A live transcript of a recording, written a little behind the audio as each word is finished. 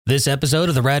This episode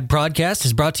of the RAD Prodcast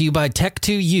is brought to you by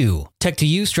Tech2U.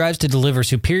 Tech2U strives to deliver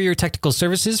superior technical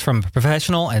services from a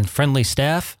professional and friendly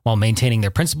staff while maintaining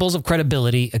their principles of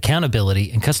credibility, accountability,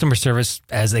 and customer service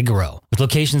as they grow. With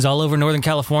locations all over Northern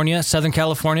California, Southern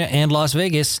California, and Las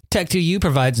Vegas, Tech2U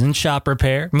provides in-shop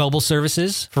repair, mobile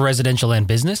services for residential and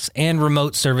business, and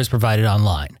remote service provided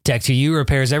online. Tech2U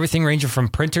repairs everything ranging from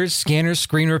printers, scanners,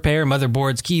 screen repair,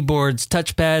 motherboards, keyboards,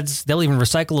 touchpads. They'll even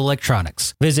recycle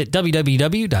electronics. Visit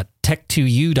www.tech2u.com.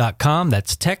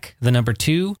 That's tech, the number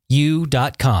 2,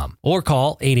 u.com. Or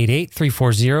call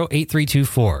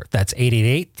 888-340-8324. That's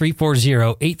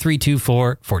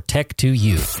 888-340-8324 for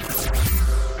Tech2U.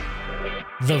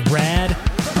 The RAD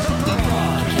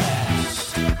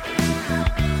Prodcast.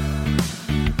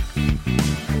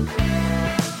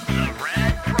 The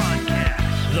RAD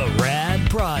Prodcast. The RAD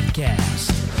Prodcast.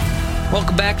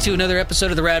 Welcome back to another episode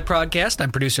of the RAD Prodcast.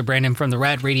 I'm producer Brandon from the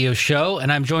RAD Radio Show, and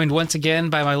I'm joined once again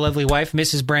by my lovely wife,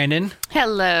 Mrs. Brandon.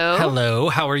 Hello. Hello.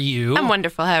 How are you? I'm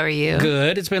wonderful. How are you?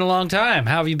 Good. It's been a long time.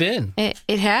 How have you been? It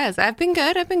has. I've been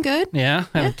good. Yeah?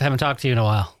 Haven't talked to you in a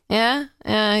while. Yeah.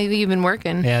 You've been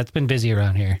working. Yeah, it's been busy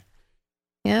around here.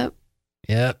 Yep.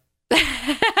 Yep.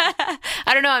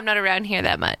 I don't know. I'm not around here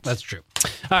that much. That's true.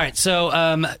 All right.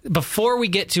 So before we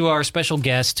get to our special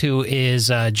guest, who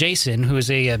is Jason, who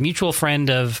is a mutual friend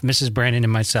of Mrs. Brandon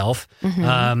and myself,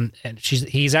 and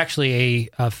he's actually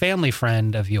a family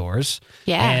friend of yours.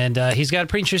 Yeah. And he's got a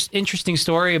pretty interesting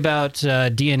story about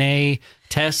DNA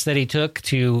tests that he took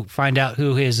to find out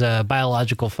who his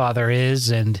biological father is.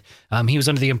 And he was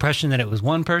under the impression that it was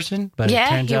one person, but it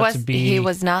turns out to be... He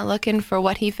was not looking for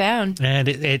what he found. And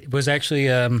it was actually...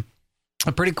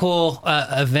 a pretty cool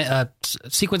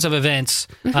sequence of events.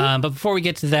 But before we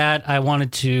get to that, I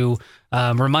wanted to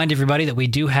remind everybody that we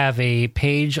do have a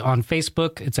page on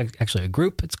Facebook. It's actually a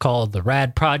group. It's called the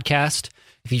RAD Prodcast.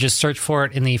 If you just search for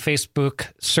it in the Facebook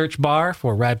search bar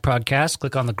for RAD Prodcast,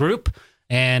 click on the group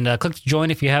and click to join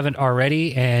if you haven't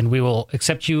already, and we will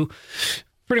accept you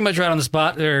pretty much right on the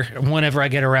spot or whenever I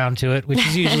get around to it, which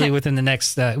is usually within the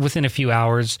next, within a few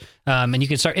hours. And you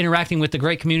can start interacting with the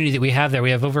great community that we have there.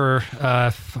 We have over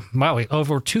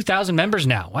 2,000 members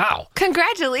now. Wow.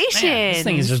 Congratulations. Man, this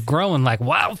thing is just growing like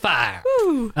wildfire.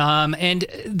 And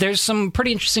there's some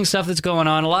pretty interesting stuff that's going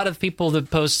on. A lot of people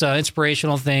that post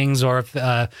inspirational things, or if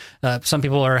some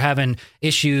people are having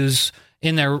issues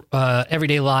in their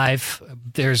everyday life.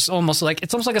 There's almost like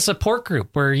a support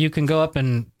group where you can go up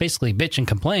and basically bitch and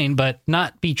complain, but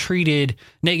not be treated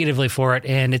negatively for it.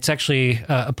 And it's actually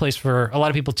a place for a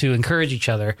lot of people to encourage each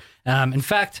other. In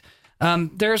fact,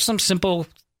 there are some simple,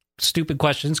 stupid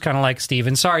questions, kind of like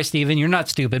Steven. Sorry, Steven, you're not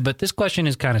stupid, but this question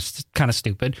is kind of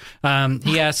stupid.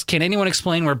 He asks, can anyone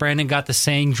explain where Brandon got the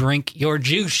saying, "Drink your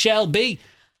juice, Shelby"?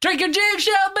 Drink your juice,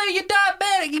 Shelby, you're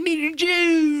diabetic, you need your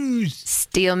juice.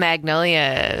 Steel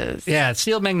Magnolias. Yeah,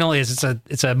 Steel Magnolias.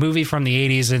 It's a movie from the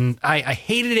 80s, and I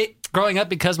hated it growing up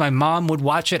because my mom would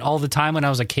watch it all the time when I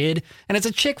was a kid, and it's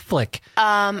a chick flick.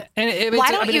 Why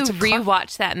don't you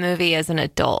rewatch that movie as an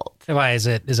adult? Why is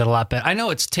it a lot better? I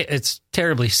know it's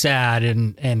terribly sad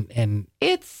and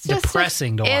it's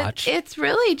depressing to watch. It's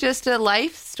really just a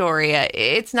life story.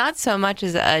 It's not so much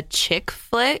as a chick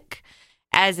flick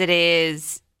as it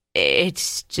is.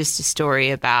 It's just a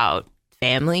story about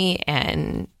family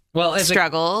and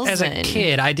struggles. As a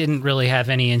kid, I didn't really have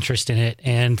any interest in it,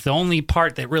 and the only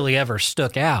part that really ever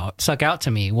stuck out to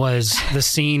me was the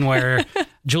scene where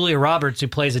Julia Roberts, who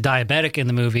plays a diabetic in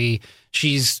the movie,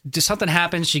 something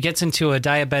happens. She gets into a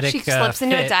diabetic. She slips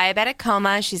into a diabetic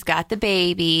coma. She's got the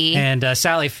baby, and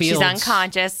Sally Fields. She's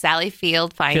unconscious. Sally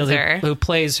Field finds her, who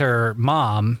plays her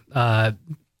mom.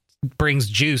 Brings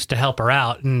juice to help her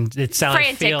out, and it's Sally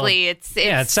frantically. Field.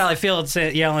 It's Sally Fields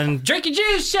yelling, "Drink your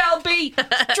juice, Shelby!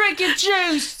 Drink your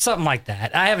juice!" Something like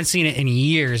that. I haven't seen it in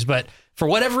years, but for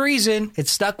whatever reason, it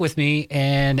stuck with me.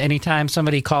 And anytime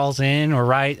somebody calls in or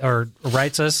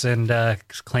writes us and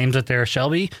claims that they're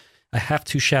Shelby, I have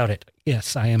to shout it.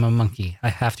 Yes, I am a monkey. I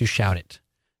have to shout it.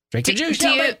 Drink your juice,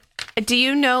 Shelby! Do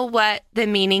you know what the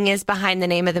meaning is behind the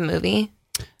name of the movie?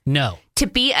 No. To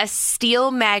be a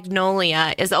steel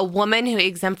magnolia is a woman who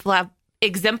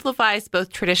exemplifies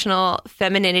both traditional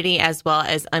femininity as well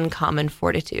as uncommon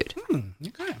fortitude.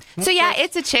 Okay. So yeah,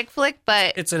 it's a chick flick,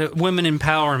 but it's a women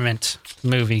empowerment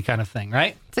movie kind of thing,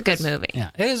 right? It's a good movie.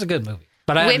 Yeah, it is a good movie.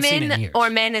 But I haven't seen it in years.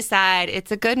 Women or men aside,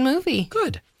 it's a good movie.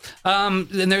 Good. And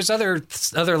there's other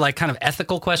like kind of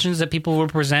ethical questions that people will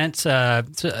present.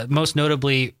 Most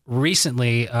notably,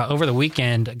 recently over the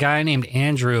weekend, a guy named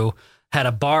Andrew had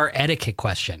a bar etiquette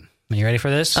question. Are you ready for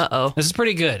this? Uh-oh. This is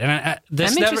pretty good. And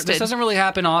this doesn't really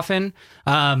happen often,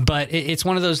 but it's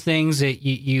one of those things that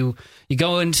you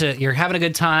go into, you're having a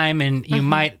good time, and you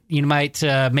might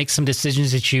make some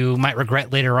decisions that you might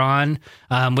regret later on,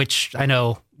 which I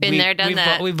know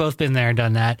we've both been there and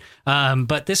done that.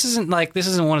 But this isn't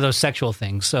one of those sexual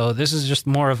things. So this is just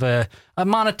more of a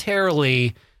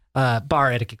monetarily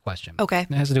bar etiquette question. Okay.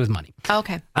 It has to do with money.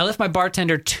 Okay. I left my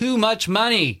bartender too much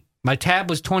money. My tab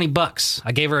was $20.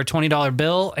 I gave her a $20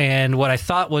 bill and what I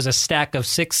thought was a stack of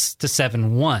 6 to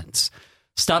 7 ones.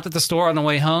 Stopped at the store on the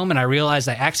way home, and I realized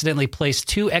I accidentally placed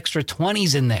 2 extra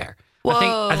 20s in there.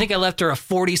 Whoa. I think I left her a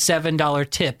 $47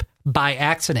 tip by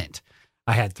accident.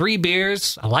 I had 3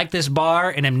 beers. I like this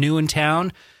bar, and I'm new in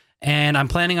town, and I'm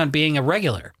planning on being a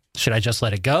regular. Should I just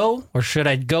let it go, or should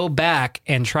I go back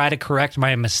and try to correct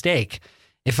my mistake?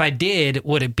 If I did,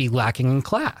 would it be lacking in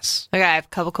class? Okay, I have a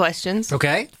couple questions.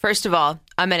 Okay. First of all,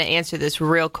 I'm going to answer this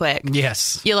real quick.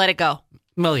 Yes. You let it go.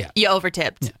 Well, yeah. You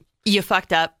overtipped. Yeah. You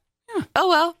fucked up. Yeah. Oh,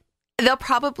 well. They'll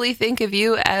probably think of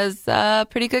you as a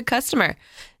pretty good customer.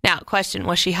 Now, question,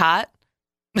 was she hot?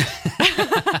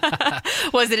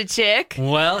 Was it a chick?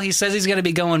 Well, he says he's going to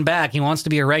be going back. He wants to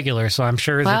be a regular, so I'm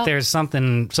sure that there's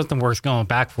something worth going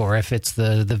back for. If it's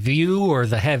the view or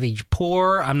the heavy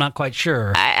pour, I'm not quite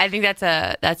sure. I think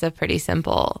that's a pretty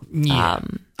simple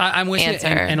I'm with answer.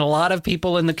 You, and a lot of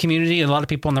people in the community and a lot of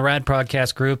people in the RAD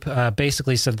Prodcast group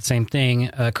basically said the same thing.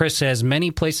 Chris says many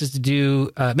places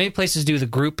do the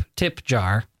group tip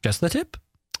jar, just the tip,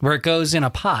 where it goes in a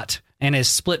pot and is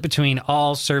split between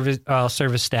all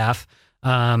service staff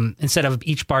instead of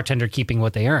each bartender keeping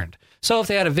what they earned. So if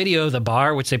they had a video of the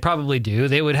bar, which they probably do,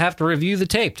 they would have to review the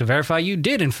tape to verify you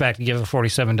did, in fact, give a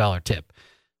 $47 tip.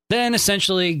 Then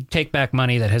essentially take back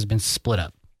money that has been split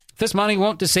up. If this money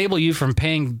won't disable you from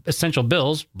paying essential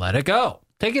bills, let it go.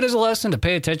 Take it as a lesson to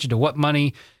pay attention to what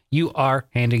money you are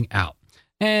handing out.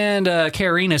 And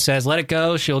Karina says, let it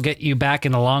go. She'll get you back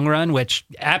in the long run, which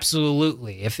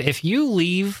absolutely. If you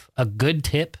leave a good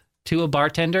tip to a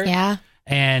bartender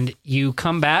and you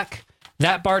come back,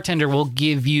 that bartender will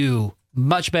give you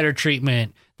much better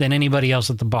treatment than anybody else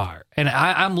at the bar. And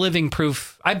I'm living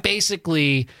proof. I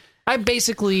basically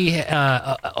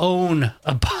own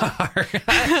a bar.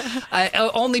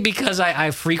 Only because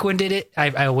I frequented it.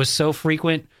 I was so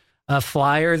frequent a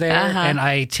flyer there, and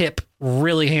I tip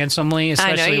really handsomely,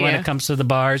 especially when it comes to the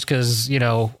bars, because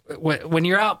when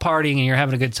you're out partying and you're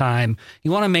having a good time,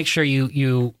 you want to make sure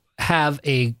you have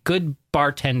a good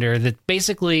bartender that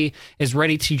basically is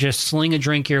ready to just sling a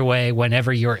drink your way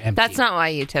whenever you're empty. That's not why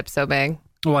you tip so big.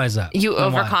 Why is that? You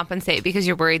overcompensate because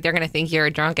you're worried they're going to think you're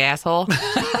a drunk asshole.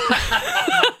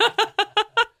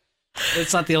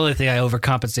 It's not the only thing I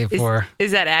overcompensate for.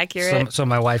 Is that accurate? So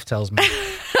my wife tells me.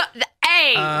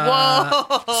 Hey,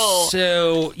 whoa.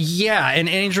 So yeah, and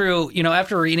Andrew,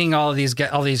 after reading all these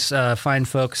fine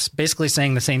folks basically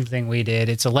saying the same thing we did,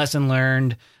 it's a lesson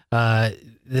learned.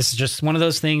 This is just one of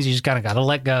those things you just got to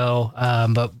let go.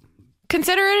 But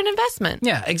consider it an investment.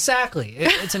 Yeah, exactly.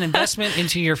 It's an investment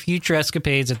into your future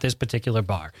escapades at this particular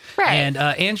bar. Right. And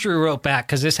Andrew wrote back,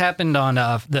 because this happened on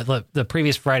the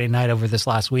previous Friday night over this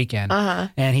last weekend.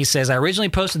 And he says, I originally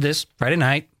posted this Friday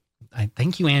night.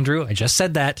 Thank you, Andrew. I just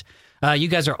said that. You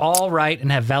guys are all right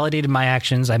and have validated my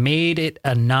actions. I made it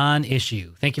a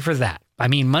non-issue. Thank you for that. I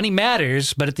mean, money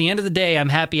matters, but at the end of the day, I'm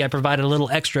happy I provided a little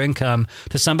extra income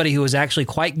to somebody who was actually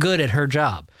quite good at her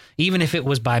job, even if it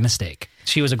was by mistake.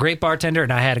 She was a great bartender,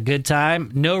 and I had a good time.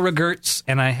 No regrets,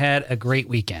 and I had a great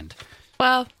weekend.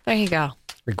 Well, there you go.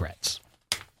 Regrets.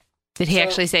 Did he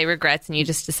actually say regrets, and you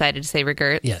just decided to say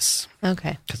regrets? Yes.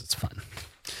 Okay. Because it's fun.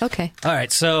 Okay. All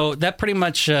right. So that pretty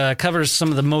much covers some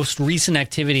of the most recent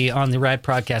activity on the RAD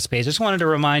Prodcast page. Just wanted to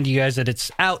remind you guys that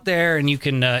it's out there and you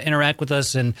can interact with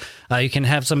us, and you can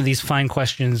have some of these fine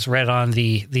questions read on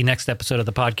the next episode of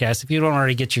the podcast if you don't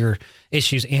already get your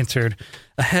issues answered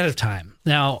ahead of time.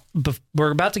 Now,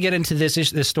 we're about to get into this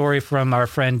story from our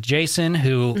friend Jason,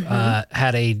 who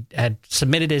had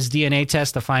submitted his DNA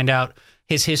test to find out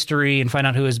his history and find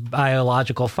out who his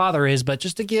biological father is. But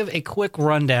just to give a quick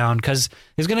rundown, because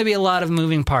there's going to be a lot of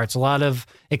moving parts, a lot of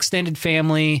extended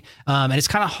family, and it's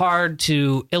kind of hard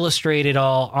to illustrate it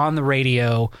all on the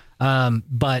radio, or on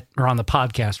the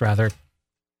podcast rather.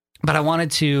 But I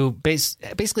wanted to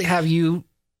basically have you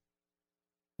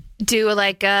do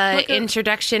like a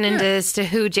introduction as to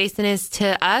who Jason is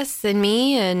to us and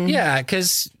me, and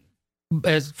because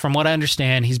from what I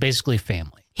understand, he's basically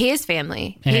family. He is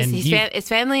family. And It's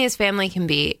family as family can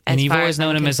be. And you've always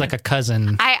known him as like a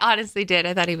cousin. I honestly did.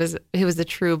 I thought he was a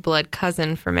true blood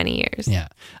cousin for many years. Yeah.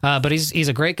 But he's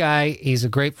a great guy. He's a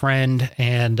great friend.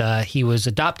 And he was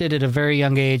adopted at a very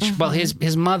young age. Well,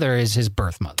 his mother is his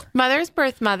birth mother. Mother's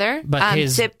birth mother. But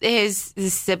his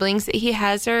siblings that he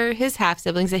has are his half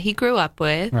siblings that he grew up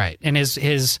with. Right. And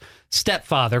his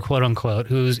stepfather, quote unquote,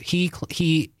 who's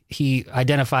he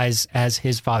identifies as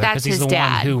his father because he's the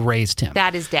one who raised him.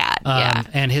 That is dad. Yeah.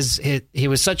 And he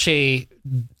was such a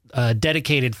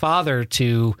dedicated father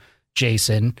to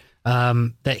Jason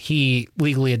that he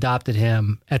legally adopted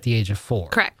him at the age of 4.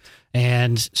 Correct.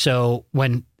 And so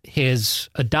when his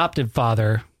adoptive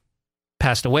father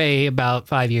passed away about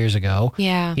 5 years ago,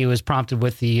 he was prompted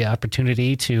with the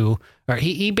opportunity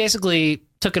he basically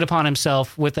took it upon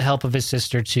himself with the help of his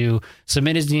sister to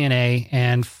submit his DNA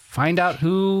and find out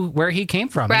where he came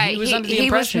from. Right. And he was under the He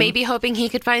impression. was maybe hoping he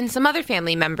could find some other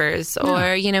family members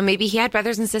or, maybe he had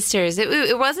brothers and sisters.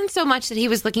 It wasn't so much that he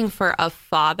was looking for a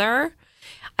father.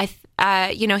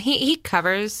 He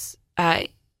covers...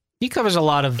 He covers a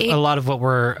lot of what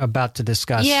we're about to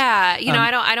discuss. Yeah,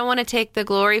 I don't want to take the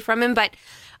glory from him, but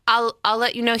I'll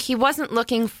let you know he wasn't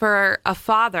looking for a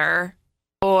father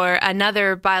or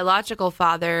another biological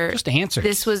father. Just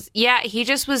answers. He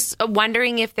just was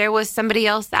wondering if there was somebody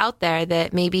else out there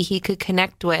that maybe he could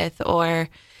connect with, or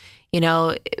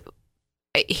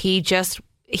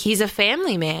he's a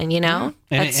family man,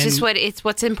 That's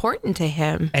what's important to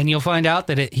him. And you'll find out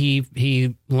that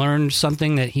he learned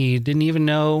something that he didn't even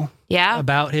know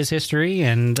about his history,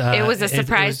 and it was a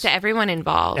surprise to everyone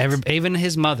involved, even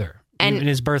his mother. And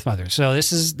his birth mother. So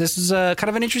this is a kind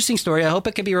of an interesting story. I hope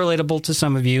it can be relatable to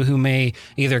some of you who may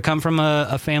either come from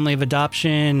a family of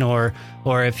adoption, or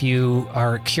if you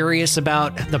are curious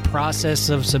about the process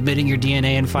of submitting your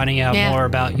DNA and finding out more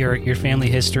about your family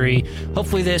history.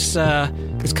 Hopefully this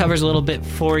covers a little bit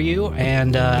for you,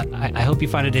 and I hope you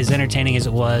find it as entertaining as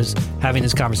it was having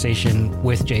this conversation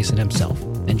with Jason himself.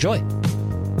 Enjoy.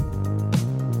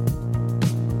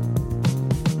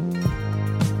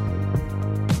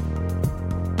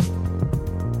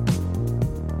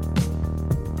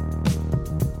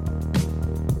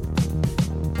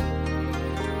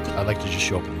 I'd like to just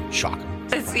show up and shock him.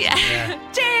 Jason!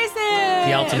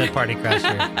 The ultimate party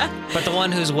crasher. But the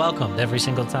one who's welcomed every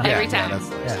single time. Every time.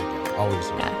 That's always.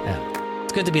 Yeah.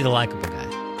 It's good to be the likable guy.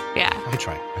 Yeah. I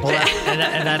try. Well,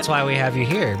 and that's why we have you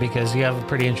here, because you have a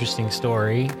pretty interesting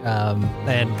story.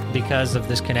 And because of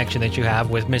this connection that you have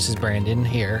with Mrs. Brandon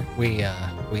here, we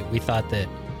thought that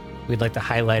we'd like to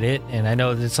highlight it. And I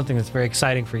know it's something that's very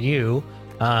exciting for you.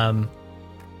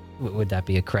 Would that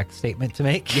be a correct statement to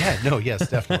make? Yeah, no, yes,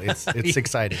 definitely. It's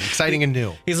exciting and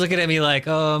new. He's looking at me like,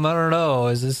 I don't know.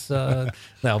 Is this, no,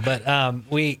 but,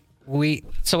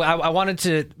 so I wanted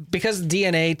to, because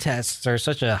DNA tests are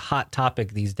such a hot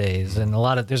topic these days, and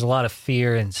there's a lot of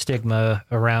fear and stigma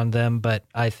around them. But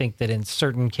I think that in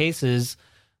certain cases,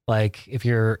 like if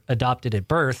you're adopted at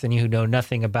birth and you know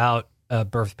nothing about a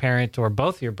birth parent or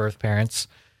both your birth parents,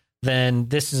 then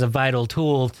this is a vital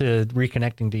tool to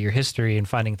reconnecting to your history and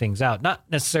finding things out. Not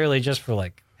necessarily just for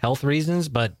like health reasons,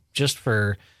 but just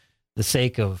for the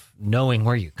sake of knowing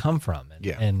where you come from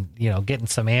and getting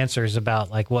some answers about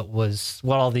like what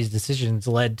all these decisions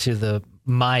led to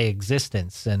my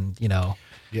existence, and Yeah,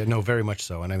 no, very much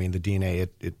so. And I mean, the DNA,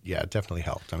 it definitely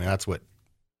helped. I mean, that's what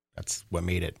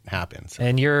made it happen. So.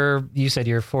 And you said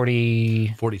you're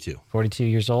 42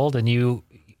 years old, and you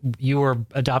were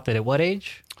adopted at what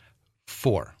age?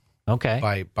 4.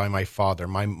 Okay. By my father.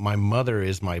 My mother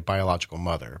is my biological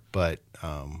mother, but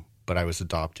I was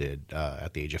adopted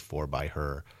at the age of 4 by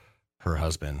her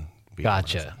husband.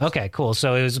 Gotcha. Okay, cool.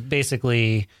 So it was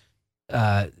basically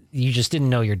you just didn't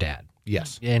know your dad.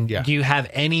 Yes. And do you have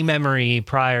any memory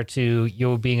prior to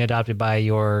you being adopted by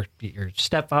your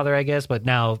stepfather, I guess, but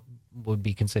now would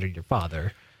be considered your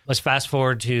father? Let's fast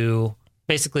forward to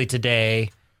basically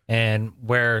today and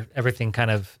where everything kind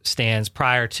of stands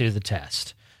prior to the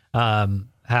test.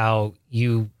 How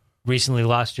you recently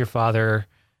lost your father,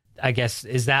 I guess,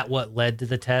 is that what led to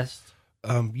the test?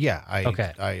 I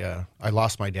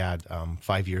lost my dad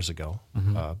 5 years ago,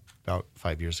 about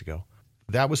 5 years ago.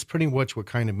 That was pretty much what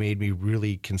kind of made me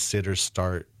really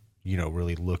start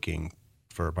really looking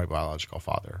for my biological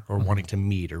father, or wanting to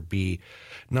meet or be.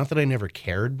 Not that I never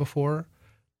cared before,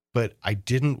 but I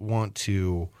didn't want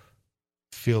to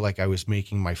feel like I was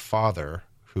making my father,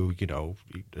 who,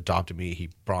 adopted me, he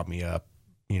brought me up,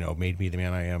 made me the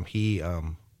man I am.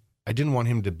 I didn't want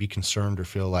him to be concerned or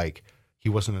feel like he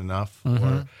wasn't enough,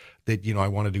 or that, I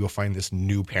wanted to go find this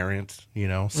new parent,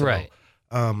 So, right.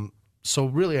 so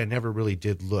really, I never really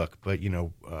did look, but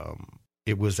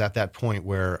it was at that point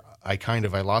where I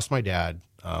lost my dad.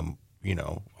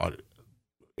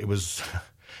 It was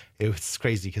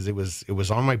crazy because it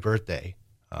was on my birthday.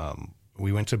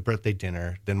 We went to birthday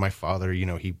dinner. Then my father,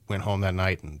 he went home that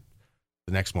night, and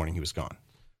the next morning he was gone.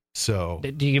 So,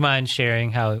 do you mind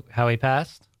sharing how he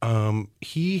passed?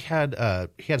 He had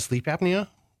sleep apnea,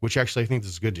 which actually I think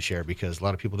this is good to share because a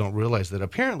lot of people don't realize that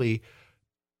apparently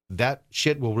that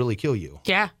shit will really kill you.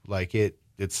 Yeah, like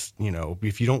it's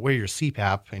if you don't wear your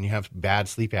CPAP and you have bad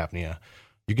sleep apnea,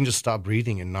 you can just stop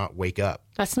breathing and not wake up.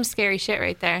 That's some scary shit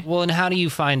right there. Well, and how do you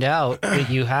find out that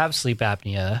you have sleep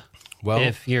apnea? Well,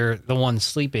 if you're the one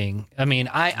sleeping, I mean,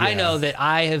 I know that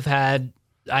I've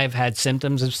had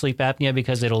symptoms of sleep apnea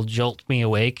because it'll jolt me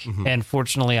awake. Mm-hmm. And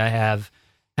fortunately, I have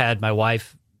had my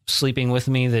wife sleeping with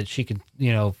me that she could,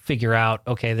 figure out,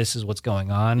 okay, this is what's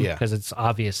going on because it's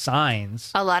obvious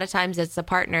signs. A lot of times it's the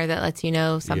partner that lets you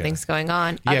know something's going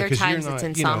on. Other times it's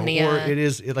insomnia. Or it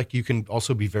is like you can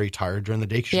also be very tired during the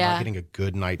day because you're not getting a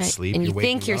good night's sleep. And you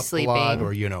waking think you're up sleeping. A lot,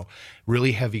 or,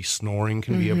 really heavy snoring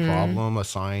can be a problem, a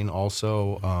sign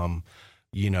also. And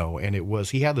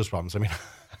he had those problems. I mean,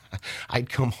 I'd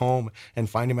come home and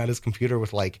find him at his computer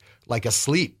with like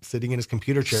asleep, sitting in his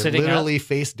computer chair, literally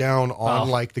face down on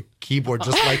like the keyboard,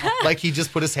 just like he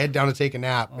just put his head down to take a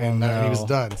nap and he was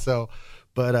done. So,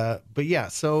 but yeah,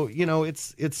 so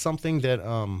it's something that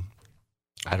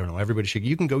I don't know. Everybody should.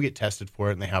 You can go get tested for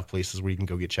it, and they have places where you can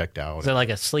go get checked out. Is it like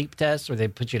a sleep test, where they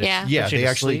put you to they actually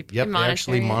sleep? Yep, they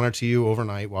actually monitor you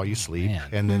overnight while you sleep,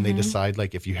 and then they decide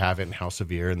like if you have it and how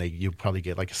severe, and you probably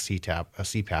get like a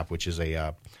CPAP, which is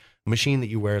a machine that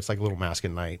you wear. It's like a little mask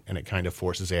at night, and it kind of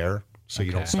forces air so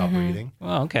you don't stop breathing.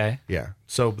 Oh, okay. Yeah.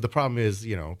 So the problem is,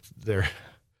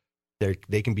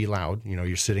 they can be loud.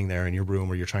 You're sitting there in your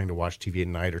room, or you're trying to watch TV at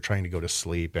night, or trying to go to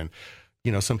sleep, and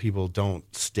some people don't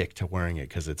stick to wearing it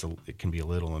because it can be a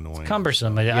little annoying. It's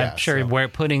cumbersome. I'm sure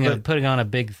putting on a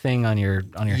big thing on your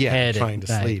head. Trying to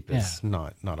sleep is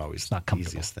not always the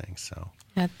easiest thing. So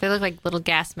they look like little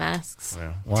gas masks,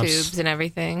 tubes and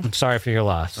everything. I'm sorry for your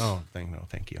loss. Oh,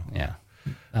 thank you. Yeah.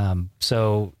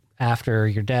 So after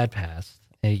your dad passed,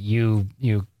 you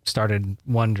started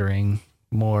wondering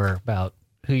more about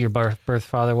who your birth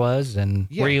father was, and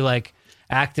were you like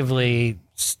actively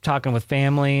talking with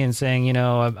family and saying,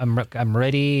 I'm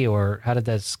ready, or how did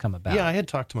this come about? Yeah, I had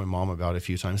talked to my mom about it a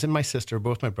few times, and my sister,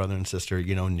 both my brother and sister,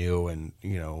 knew, and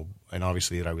and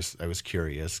obviously that I was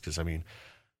curious because I mean,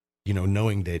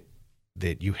 knowing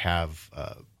that you have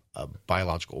a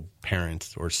biological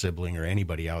parent or sibling or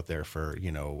anybody out there for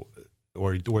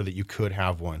or that you could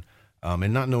have one,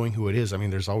 and not knowing who it is, I mean,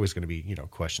 there's always going to be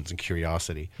questions and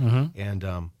curiosity,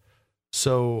 and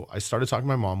so I started talking to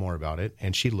my mom more about it,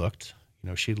 and she looked.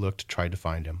 Tried to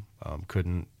find him.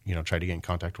 Couldn't, tried to get in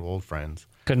contact with old friends.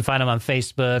 Couldn't find him on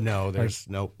Facebook.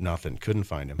 No, nothing. Couldn't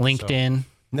find him. LinkedIn.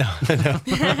 So, no.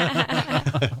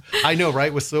 I know,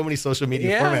 right? With so many social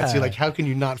media formats, you're like, how can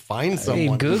you not find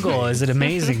someone? Google is an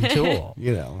amazing tool.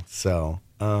 So,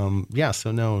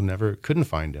 so no, never, couldn't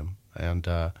find him. And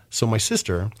so my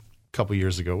sister, a couple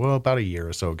years ago, about a year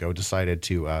or so ago, decided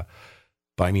to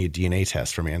buy me a DNA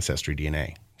test from Ancestry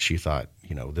DNA. She thought,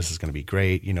 this is going to be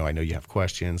great. I know you have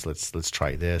questions. Let's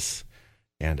try this.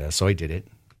 And so I did it,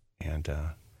 and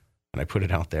I put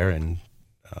it out there, and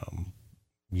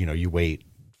you wait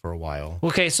for a while.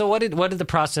 Okay, so what did the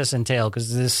process entail? Because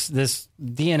this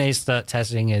DNA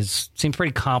testing seems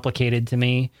pretty complicated to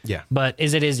me. Yeah. But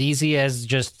is it as easy as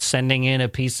just sending in a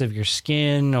piece of your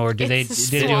skin, or did they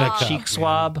do a cheek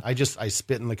swab? I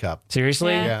spit in the cup.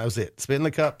 Seriously? Yeah, that was it. Spit in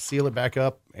the cup, seal it back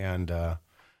up, and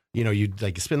you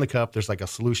spin the cup. There's like a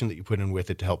solution that you put in with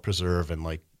it to help preserve, and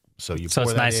so it's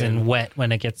nice and wet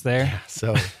when it gets there. Yeah,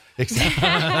 so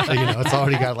exactly, it's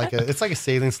already got it's like a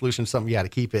saline solution, something to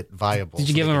keep it viable. Did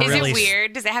you give them? Is it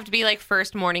weird? Does it have to be like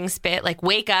first morning spit? Like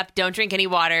wake up, don't drink any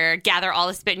water, gather all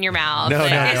the spit in your mouth. No.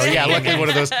 Yeah, luckily one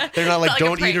of those. They're not like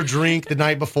don't eat or drink the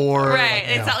night before. Right.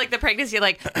 It's not like the pregnancy.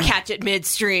 You catch it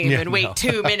midstream and wait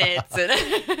 2 minutes.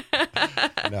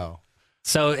 No.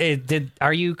 So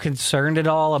are you concerned at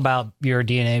all about your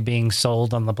DNA being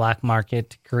sold on the black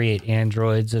market to create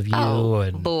androids of you?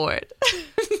 Oh, Lord.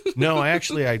 No,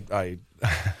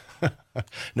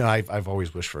 I've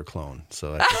always wished for a clone.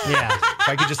 So if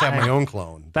I could just have my own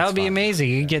clone, that would be amazing.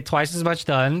 You get twice as much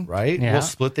done, right? Yeah. We'll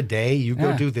split the day. You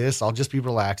go do this. I'll just be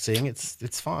relaxing.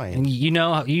 It's fine. And you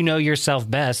know yourself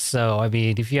best. So I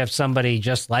mean, if you have somebody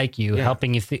just like you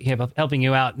helping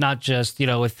you out, not just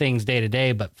with things day to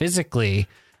day, but physically.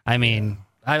 I mean,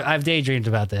 I've daydreamed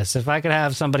about this. If I could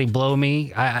have somebody blow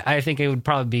me, I think it would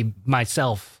probably be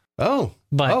myself. Oh,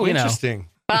 but interesting.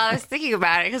 Well, I was thinking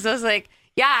about it because I was like,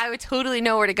 yeah, I would totally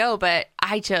know where to go, but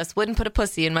I just wouldn't put a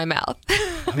pussy in my mouth.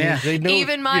 Yeah, they know,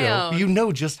 even my own. You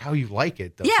know just how you like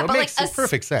it, though. Yeah, so but it makes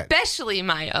perfect sense. Especially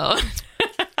my own.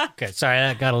 Okay, sorry,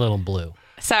 that got a little blue.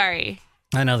 Sorry.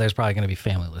 I know there's probably going to be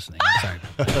family listening. I'm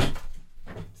sorry.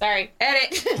 Sorry,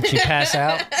 edit. Did you pass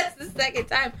out? That's the second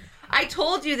time. I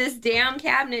told you this damn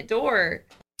cabinet door.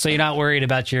 So you're not worried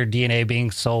about your DNA being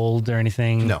sold or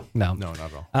anything? No, not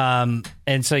at all.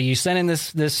 And so you sent in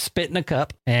this spit in a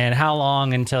cup, and how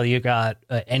long until you got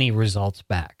any results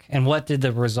back? And what did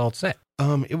the results say?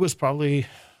 It was probably,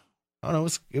 I don't know,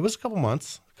 it was a couple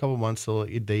months. So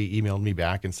they emailed me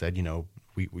back and said,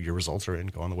 your results are in.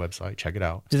 Go on the website, check it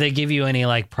out. Do they give you any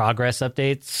like progress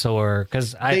updates, or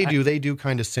because they do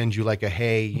kind of send you like a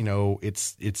hey,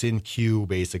 it's in queue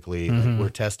basically. Like we're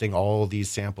testing all these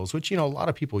samples, which a lot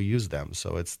of people use them.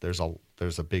 So there's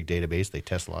a big database. They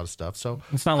test a lot of stuff. So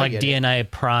it's not like DNA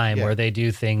Prime where they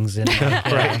do things in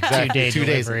right, exactly. 2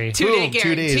 day delivery. 2 day guarantee.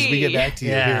 2 days we get back to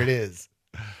you. Here it is.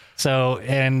 So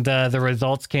and the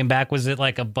results came back. Was it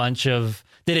like a bunch of?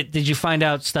 Did you find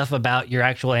out stuff about your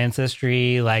actual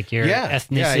ancestry, like your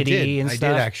ethnicity and stuff?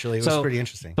 I did actually. It was pretty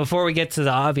interesting. Before we get to the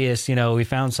obvious, we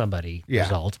found somebody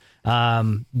result.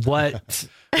 What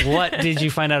did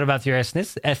you find out about your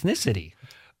ethnicity?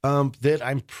 That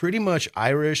I'm pretty much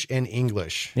Irish and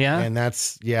English. Yeah. And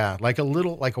that's, like a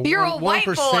little, like a You're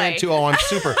 1% to, I'm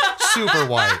super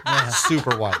white.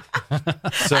 Super white.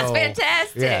 So, that's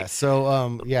fantastic. Yeah.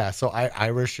 So,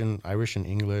 Irish and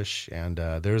English. And,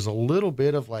 there's a little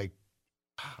bit of like,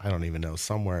 I don't even know,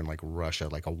 somewhere in like Russia,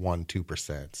 like a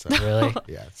 1-2%. So really,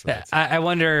 yeah. So I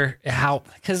wonder how,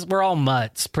 because we're all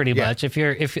mutts pretty much.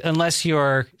 Unless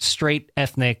you're straight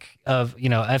ethnic of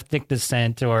ethnic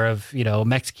descent or of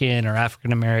Mexican or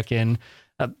African American,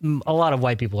 a lot of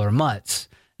white people are mutts,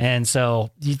 and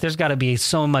so there's got to be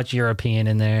so much European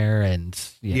in there, and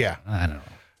I don't know.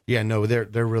 Yeah, no,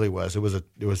 there really was. It was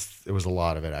a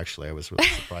lot of it actually. I was really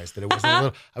surprised that it wasn't a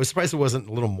little. I was surprised it wasn't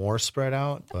a little more spread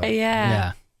out. But,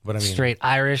 yeah. But I mean, straight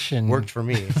Irish and worked for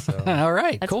me. So. All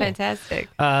right, that's cool, fantastic.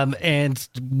 And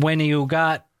when you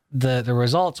got the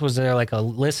results, was there like a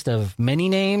list of many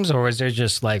names, or was there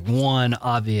just like one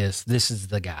obvious? This is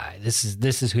the guy. This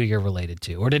is who you're related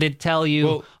to, or did it tell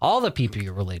you all the people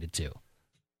you're related to?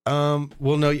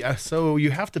 Well, no. Yeah. So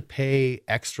you have to pay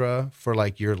extra for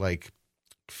like your like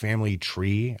family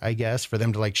tree, I guess, for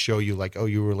them to like show you like, oh,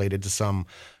 you're related to some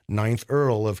 9th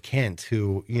Earl of Kent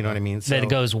who, you know what I mean? So that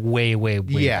goes way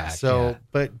back. So,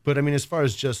 but I mean, as far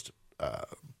as just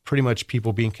pretty much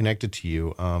people being connected to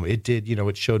you, it did,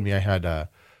 it showed me I had,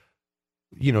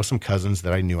 some cousins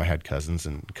that I knew I had cousins,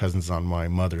 and cousins on my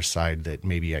mother's side that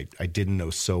maybe I didn't know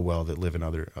so well that live in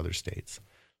other states.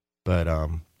 But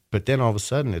then all of a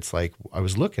sudden it's like I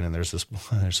was looking and there's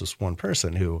this one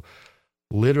person who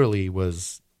literally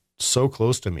was so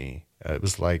close to me. It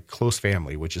was like close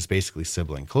family, which is basically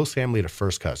sibling, close family to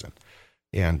first cousin.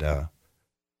 And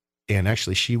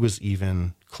actually she was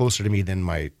even closer to me than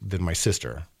my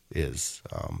sister is,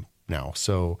 now.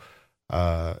 So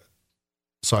I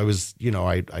was,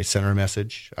 I sent her a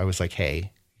message. I was like,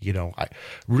 hey,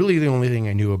 really the only thing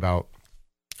I knew about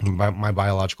my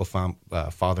biological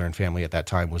father and family at that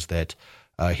time was that,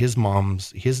 his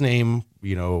name,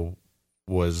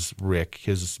 was Rick.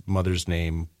 His mother's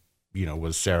name,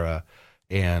 was Sarah.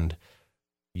 And,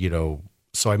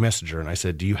 so I messaged her and I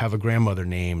said, do you have a grandmother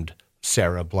named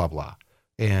Sarah, blah, blah.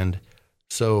 And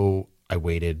so I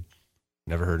waited,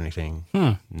 never heard anything,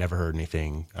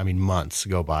 I mean, months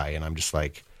go by and I'm just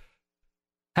like,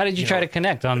 how did you try to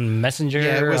connect on Messenger?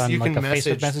 Yeah, on you like can a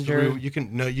message Facebook Messenger?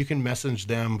 You can message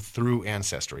them through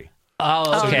Ancestry. Oh,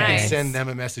 okay. So you can send them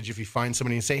a message if you find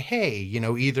somebody and say, hey,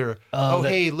 either,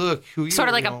 hey, look, who you sort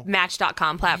of like a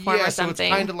Match.com platform or something. So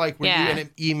it's kind of like when you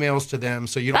send emails to them,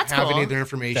 so you don't have any of their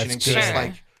information in case,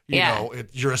 like,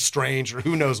 you're estranged or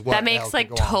who knows what. That makes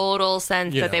like total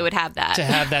sense that they would have that. To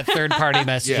have that third-party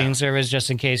messaging service just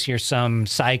in case you're some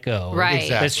psycho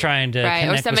that's trying to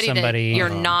connect or somebody with somebody that you're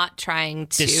not trying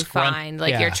to find.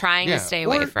 Like you're trying to stay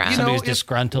away from. Somebody who's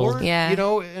disgruntled.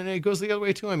 And it goes the other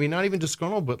way too. I mean, not even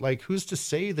disgruntled, but like who's to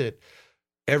say that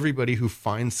everybody who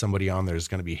finds somebody on there is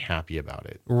going to be happy about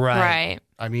it? Right.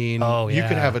 I mean, you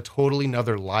could have a totally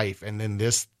another life and then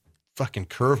this fucking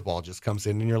curveball just comes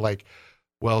in and you're like,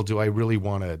 well, do I really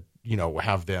want to,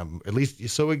 have them at least?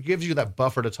 So it gives you that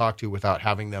buffer to talk to without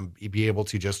having them be able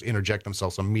to just interject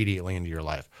themselves immediately into your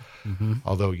life. Mm-hmm.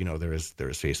 Although, there is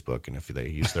Facebook, and if they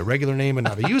use their regular name and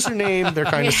not a username, they're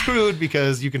kind of screwed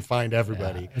because you can find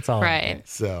everybody. It's all right.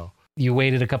 So you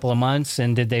waited a couple of months,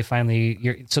 and did they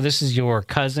finally? So this is your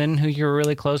cousin who you're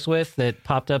really close with that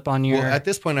popped up on your. Well, at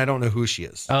this point, I don't know who she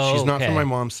is. Oh, she's not okay. from my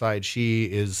mom's side. She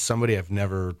is somebody I've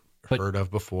never heard of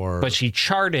before. But she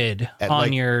charted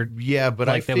on your. Yeah, but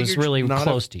like that was really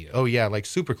close to you. Oh yeah, like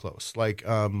super close. Like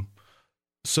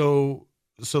so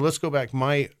let's go back.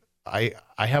 I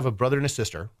have a brother and a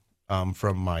sister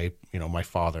from my my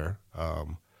father.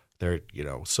 They're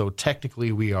so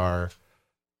technically we are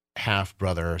half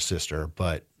brother or sister,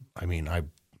 but I mean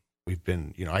we've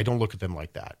been I don't look at them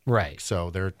like that. Right. So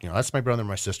they're that's my brother and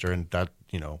my sister, and that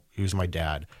he was my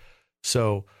dad.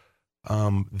 So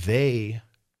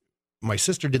my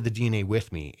sister did the DNA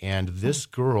with me, and this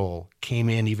girl came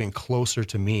in even closer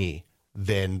to me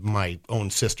than my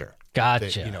own sister.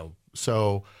 Gotcha.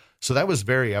 So that was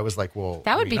I was like, well,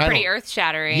 that would be pretty earth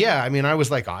shattering. Yeah. I mean, I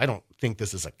was like, I don't think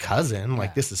this is a cousin.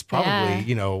 Like this is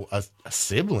probably, a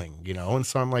sibling, And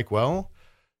so I'm like, well,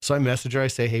 so I message her. I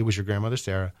say, hey, was your grandmother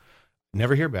Sarah?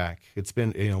 Never hear back. It's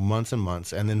been, months and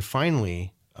months. And then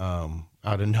finally, out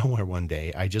of nowhere one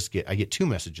day, I get 2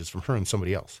 messages from her and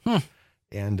somebody else.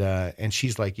 And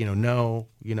she's like, no,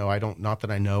 I don't, not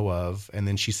that I know of. And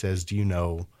then she says, do you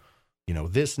know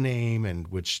this name, and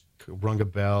which rung a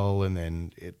bell. And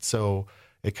then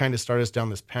it kind of started us down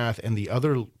this path. And the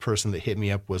other person that hit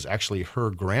me up was actually her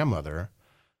grandmother,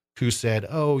 who said,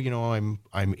 oh,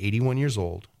 I'm 81 years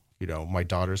old. My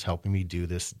daughter's helping me do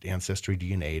this ancestry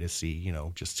DNA to see,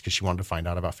 just because she wanted to find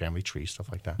out about family tree, stuff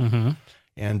like that. Mm-hmm.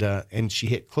 And she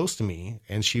hit close to me,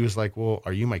 and she was like, well,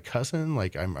 are you my cousin?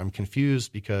 Like, I'm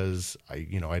confused because I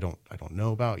don't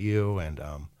know about you. And,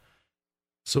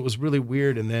 so it was really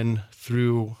weird. And then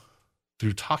through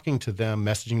talking to them,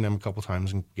 messaging them a couple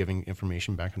times and giving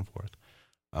information back and forth,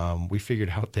 we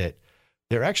figured out that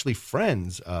they're actually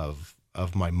friends of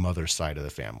my mother's side of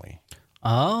the family.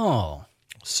 Oh.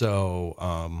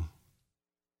 So,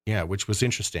 which was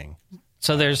interesting.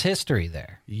 So there's history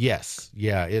there. Yes.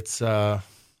 Yeah. It's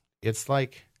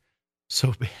like,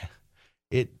 so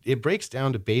it breaks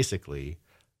down to basically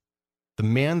the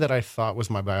man that I thought was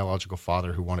my biological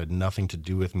father, who wanted nothing to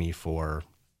do with me for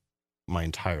my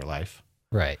entire life,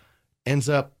 right, ends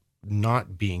up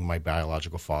not being my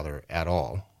biological father at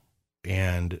all.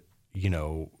 And,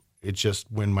 it's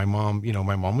just when my mom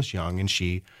was young, and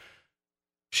she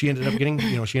ended up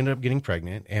getting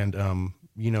pregnant, and,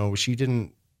 she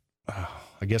didn't,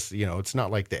 I guess, it's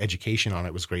not like the education on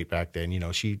it was great back then.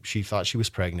 She thought she was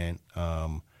pregnant.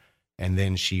 And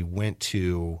then she went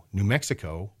to New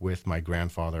Mexico with my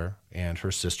grandfather and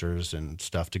her sisters and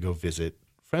stuff to go visit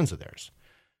friends of theirs.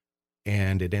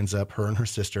 And it ends up her and her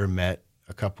sister met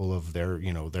a couple of their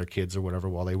kids or whatever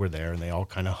while they were there. And they all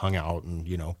kind of hung out and,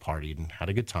 partied and had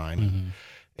a good time. Mm-hmm.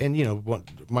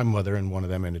 And, my mother and one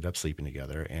of them ended up sleeping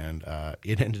together. And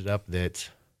it ended up that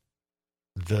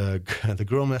the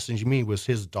girl messaging me was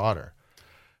his daughter.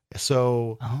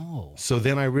 So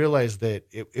then I realized that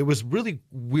it was really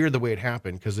weird the way it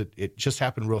happened, because it just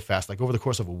happened real fast, like over the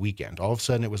course of a weekend. All of a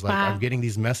sudden it was like, wow. I'm getting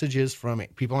these messages from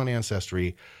people on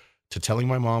Ancestry to telling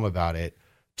my mom about it,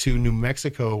 to New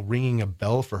Mexico ringing a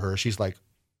bell for her. She's like,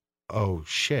 oh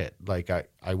shit. Like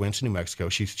I went to New Mexico.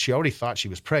 She already thought she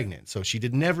was pregnant. So she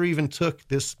never even took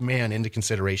this man into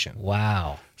consideration.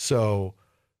 Wow. So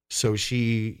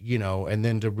she, and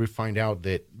then to find out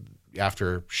that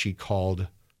after she called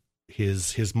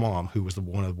his mom, who was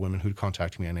one of the women who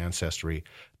contacted me on Ancestry,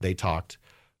 they talked.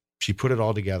 She put it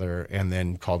all together and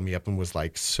then called me up and was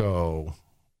like, so,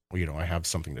 I have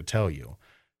something to tell you.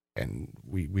 And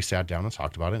we sat down and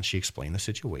talked about it, and she explained the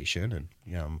situation. And,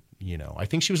 I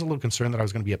think she was a little concerned that I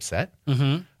was going to be upset.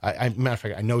 Mm-hmm. Matter of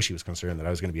fact, I know she was concerned that I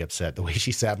was going to be upset the way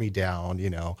she sat me down,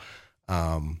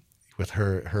 with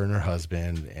her and her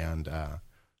husband. And,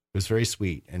 it was very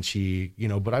sweet. And she,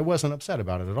 but I wasn't upset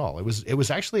about it at all. It was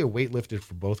actually a weight lifted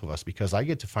for both of us, because I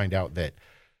get to find out that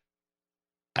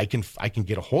I can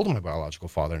get a hold of my biological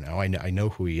father now. I know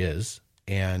who he is.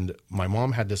 And my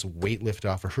mom had this weight lift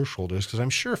off of her shoulders, because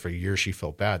I'm sure for years she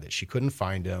felt bad that she couldn't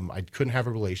find him. I couldn't have a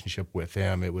relationship with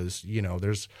him. It was,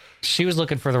 she was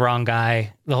looking for the wrong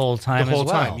guy the whole time.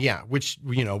 Time. Yeah. Which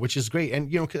is great. And,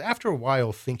 because after a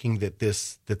while thinking that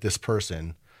this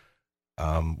person,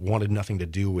 wanted nothing to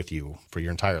do with you for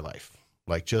your entire life.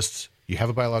 Like, just, you have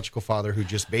a biological father who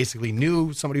just basically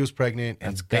knew somebody was pregnant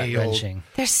and bailed.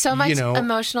 There's so much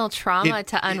emotional trauma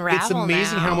to unravel. It's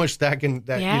amazing now. How much that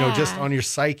just on your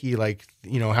psyche, like,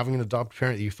 having an adopted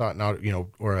parent that you thought not,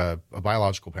 or a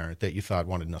biological parent that you thought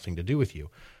wanted nothing to do with you.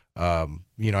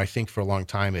 I think for a long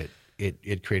time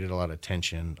it created a lot of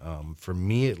tension, for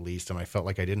me at least, and I felt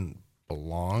like I didn't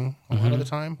belong a lot of the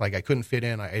time. Like, I couldn't fit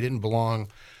in. I didn't belong.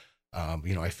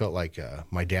 I felt like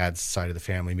my dad's side of the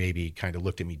family maybe kind of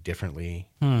looked at me differently,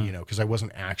 because I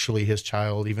wasn't actually his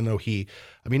child, even though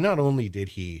not only did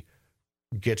he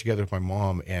get together with my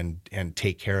mom and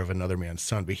take care of another man's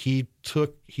son, but he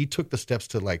took the steps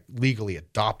to like legally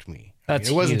adopt me.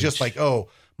 It wasn't huge. just like, oh,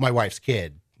 my wife's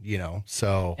kid,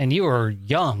 so. And you were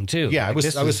young too. Yeah, I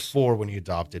was 4 when he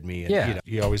adopted me, and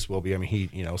he always will be. I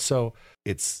mean, so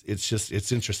it's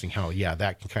interesting how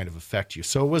that can kind of affect you.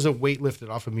 So it was a weight lifted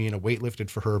off of me and a weight lifted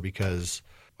for her because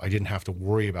I didn't have to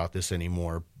worry about this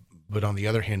anymore. But on the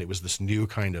other hand, it was this new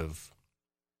kind of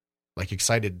like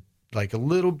excited, like a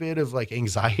little bit of like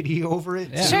anxiety over it.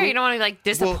 Yeah. Sure, you don't want to be like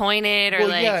disappointed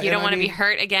you don't want to be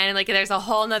hurt again. Like there's a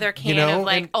whole nother can of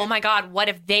like, oh my God, what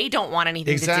if they don't want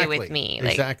anything to do with me?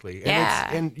 Like, exactly.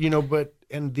 Yeah.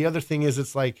 And the other thing is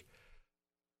it's like,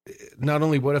 not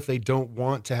only what if they don't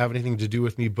want to have anything to do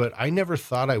with me, but I never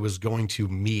thought I was going to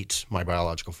meet my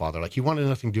biological father. Like he wanted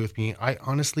nothing to do with me. I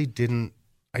honestly didn't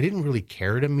really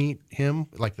care to meet him.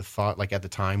 Like at the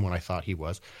time when I thought he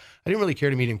was, I didn't really care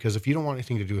to meet him because if you don't want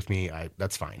anything to do with me,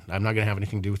 that's fine. I'm not going to have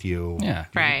anything to do with you. Yeah.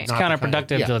 Right. It's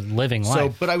counterproductive to living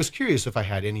life. But I was curious if I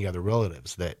had any other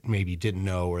relatives that maybe didn't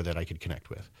know or that I could connect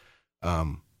with.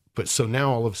 But so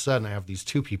now all of a sudden I have these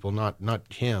 2 people, not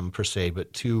him per se,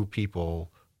 but 2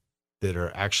 people that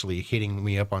are actually hitting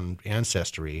me up on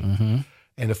Ancestry, and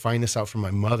to find this out from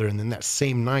my mother. And then that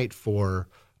same night for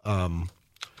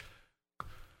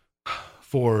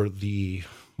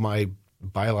my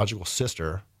biological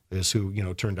sister is who,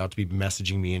 turned out to be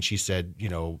messaging me. And she said,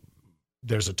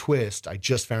 there's a twist. I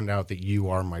just found out that you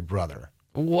are my brother.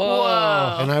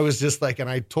 Whoa. And I was just like, and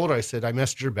I told her, I said, I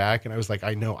messaged her back and I was like,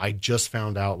 I know, I just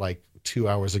found out like 2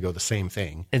 hours ago, the same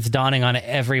thing. It's dawning on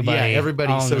everybody. Yeah,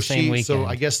 everybody. On the same weekend. So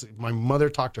I guess my mother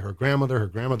talked to her grandmother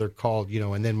called,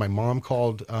 and then my mom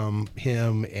called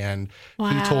him, and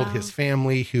he told his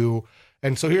family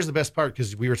and so here's the best part,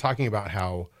 because we were talking about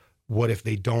how, what if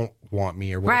they don't want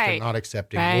me or what if they're not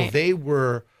accepting? Right. Well, they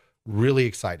were really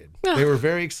excited. They were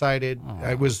very excited.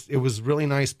 It was really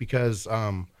nice because,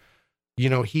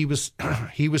 he was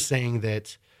saying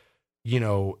that,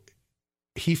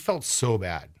 he felt so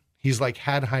bad. He's like,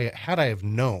 had I have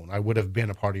known, I would have been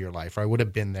a part of your life, or I would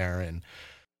have been there, and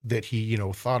that he,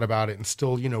 thought about it and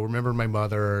still, remembered my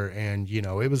mother, and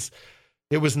it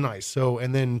was nice. So,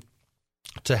 and then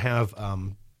to have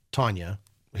Tanya,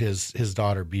 his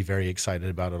daughter, be very excited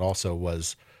about it also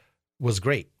was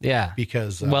great. Yeah,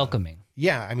 because welcoming.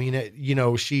 Yeah, I mean,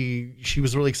 she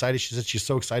was really excited. She said she's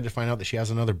so excited to find out that she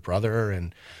has another brother,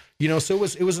 and so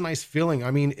it was a nice feeling. I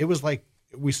mean, it was like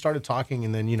we started talking,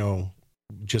 and then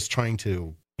just trying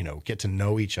to get to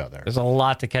know each other. There's a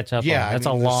lot to catch up on. That's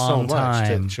a long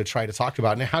time to try to talk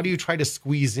about. Now, how do you try to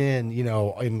squeeze in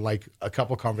in like a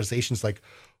couple conversations, like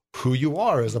who you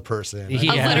are as a person, a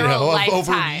literal lifetime.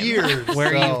 Over years,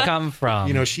 where you've come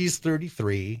from. She's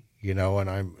 33,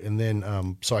 and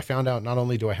then so I found out not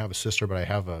only do I have a sister, but I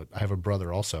have a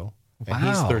brother also, and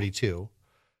he's 32.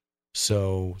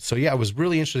 So yeah, it was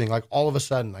really interesting. Like all of a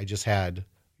sudden, I just had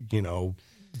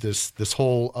this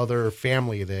whole other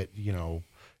family that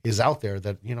is out there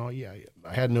that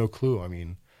I had no clue. I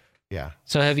mean, yeah.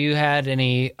 So have you had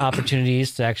any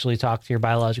opportunities to actually talk to your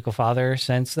biological father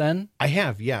since then? I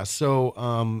have, yeah.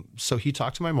 So he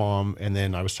talked to my mom, and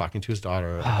then I was talking to his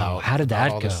daughter about how did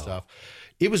that all go? This stuff.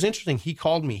 It was interesting. He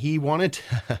called me. He wanted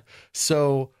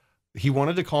to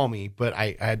call me, but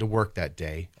I had to work that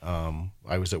day.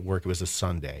 I was at work. It was a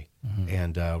Sunday.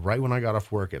 And right when I got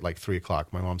off work at like 3:00,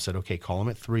 my mom said, okay, call him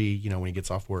at 3, when he gets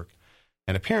off work.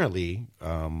 And apparently,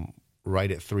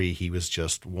 right at 3, he was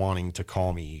just wanting to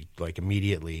call me like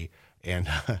immediately. And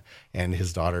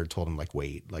his daughter told him like,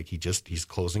 wait, like he's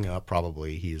closing up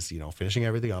probably. He's, finishing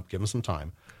everything up, give him some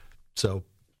time. So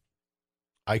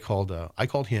I called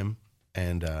him,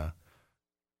 and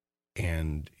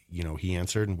he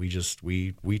answered, and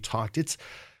we talked.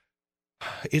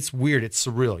 It's weird. It's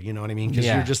surreal. You know what I mean?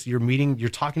 Because you're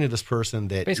talking to this person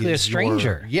that basically is a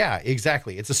stranger. Yeah,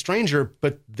 exactly. It's a stranger,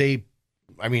 but they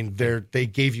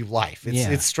gave you life.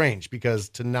 It's strange because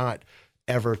to not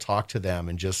ever talk to them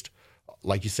and just,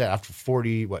 like you said, after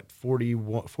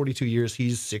 42 years,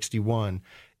 he's 61.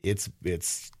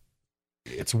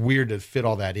 It's weird to fit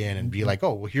all that in and be like,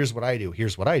 oh, well, here's what I do.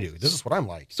 Here's what I do. This is what I'm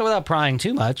like. So without prying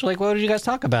too much, like, what did you guys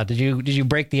talk about? Did you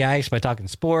break the ice by talking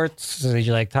sports? Or did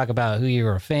you like talk about who you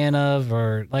were a fan of,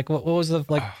 or like what was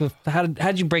how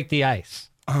did you break the ice?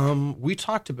 We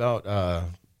talked about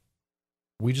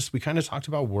we kind of talked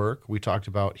about work. We talked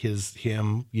about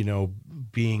him,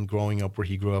 growing up where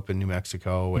he grew up in New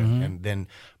Mexico, and then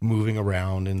moving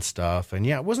around and stuff. And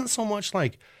yeah, it wasn't so much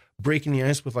like breaking the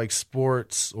ice with like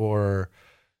sports or,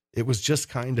 it was just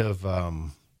kind of, I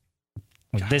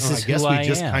guess we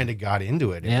just kind of got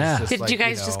into it. Did you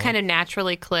guys just kind of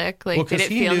naturally click? Like, did it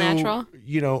feel natural?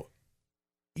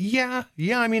 Yeah.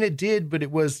 I mean, it did, but it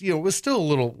was still a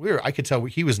little weird. I could tell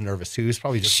he was nervous too. He was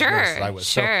probably just as nervous as I was.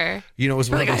 Sure. So, it was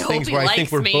one of those things where I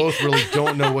think we're both really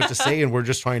don't know what to say, and we're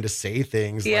just trying to say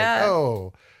things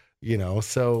So,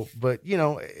 but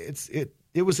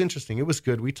it was interesting. It was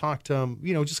good. We talked,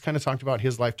 just kind of talked about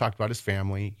his life, talked about his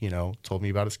family. Told me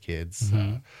about his kids.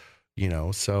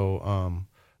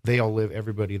 They all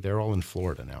they're all in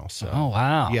Florida now. So, oh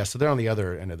wow, yeah. So they're on the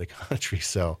other end of the country.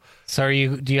 So do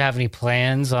you have any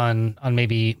plans on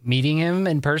maybe meeting him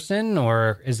in person,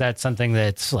 or is that something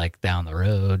that's like down the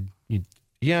road?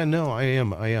 Yeah, no, I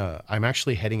am. I'm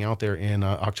actually heading out there in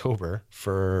October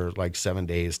for like 7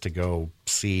 days to go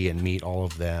see and meet all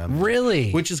of them.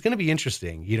 Really? Which is going to be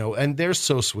interesting, and they're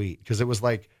so sweet because it was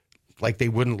like they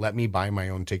wouldn't let me buy my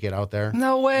own ticket out there.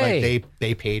 No way. Like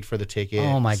they paid for the ticket.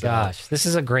 Oh my gosh. This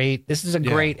is a great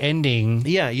ending.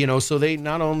 Yeah. So they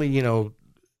not only,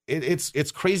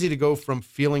 it's crazy to go from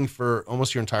feeling for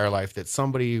almost your entire life that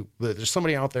there's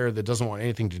somebody out there that doesn't want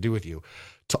anything to do with you,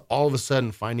 to all of a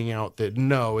sudden finding out that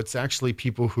no, it's actually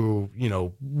people who,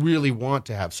 really want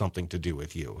to have something to do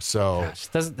with you. So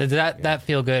does that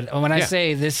feel good? When I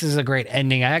say this is a great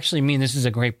ending, I actually mean this is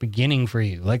a great beginning for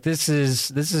you. Like this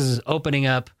is opening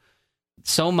up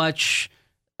so much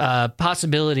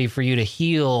possibility for you to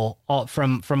heal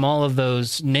from all of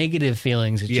those negative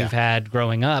feelings that you've had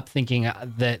growing up, thinking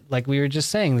that, like we were just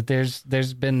saying, that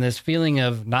there's been this feeling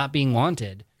of not being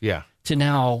wanted. Yeah. To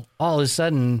now all of a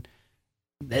sudden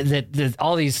that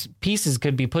all these pieces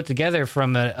could be put together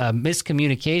from a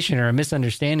miscommunication or a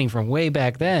misunderstanding from way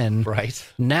back then. Right.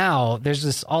 Now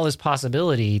there's all this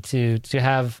possibility to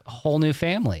have a whole new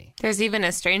family. There's even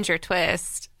a stranger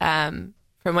twist from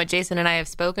what Jason and I have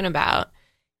spoken about.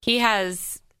 He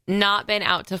has not been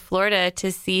out to Florida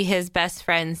to see his best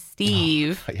friend,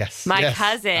 Steve, my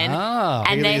cousin. Oh.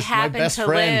 And they happen to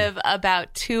live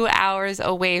about 2 hours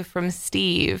away from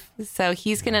Steve. So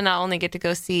he's going to not only get to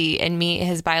go see and meet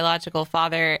his biological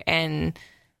father and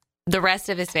the rest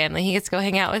of his family, he gets to go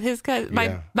hang out with his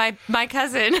my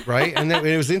cousin. Right. And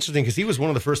it was interesting because he was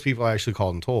one of the first people I actually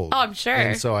called and told. Oh, I'm sure.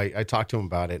 And so I talked to him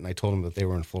about it, and I told him that they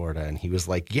were in Florida, and he was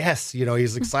like, yes, he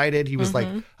was excited. He was like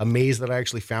amazed that I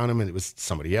actually found him and it was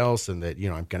somebody else, and that,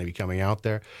 I'm going to be coming out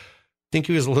there. I think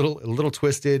he was a little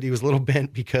twisted. He was a little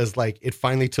bent because it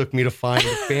finally took me to find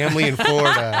a family in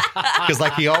Florida, because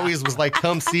he always was like,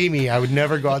 come see me. I would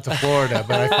never go out to Florida,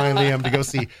 but I finally am to go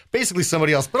see basically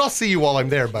somebody else, but I'll see you while I'm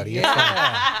there, buddy.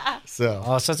 Yeah. So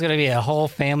it's going to be a whole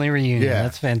family reunion. Yeah.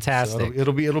 That's fantastic. So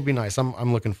it'll be nice.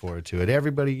 I'm looking forward to it.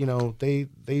 Everybody,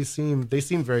 they seem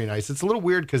very nice. It's a little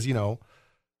weird because, they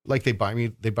buy me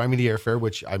the airfare,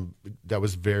 which that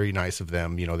was very nice of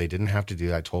them. They didn't have to do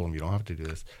that. I told them, you don't have to do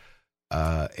this.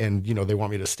 And they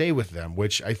want me to stay with them,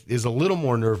 which is a little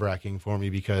more nerve wracking for me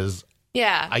because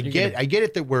I get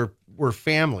it that we're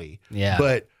family,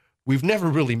 but we've never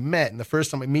really met. And the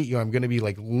first time I meet you, I'm going to be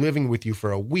living with you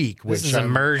for a week. This is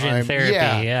immersion therapy.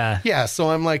 Yeah. So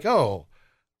I'm like, I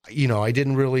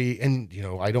didn't really, and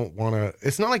I don't want to.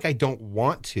 It's not like I don't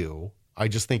want to. I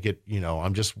just think it.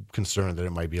 I'm just concerned that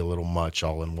it might be a little much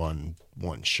all in one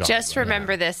shot. Just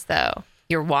remember this though.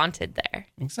 You're wanted there.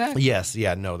 Exactly. Yes.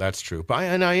 Yeah. No, that's true. But I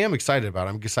am excited about it.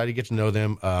 I'm excited to get to know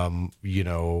them.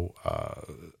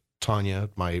 Tanya,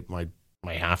 my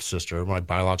half sister, my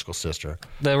biological sister,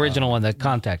 the original one that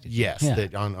contacted you. Yes.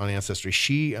 That on Ancestry.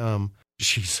 She's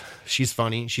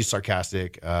funny. She's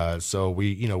sarcastic. So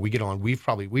we get on. We've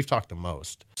talked the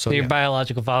most. So your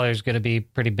biological father is going to be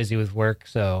pretty busy with work.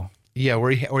 So yeah,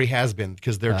 where he has been,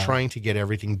 because they're trying to get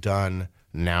everything done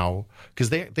now, because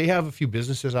they have a few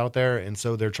businesses out there, and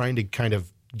so they're trying to kind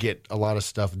of get a lot of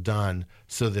stuff done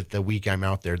so that the week I'm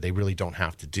out there, they really don't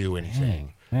have to do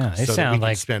anything. Yeah, they so sound that we can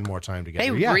like spend more time together.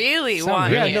 They really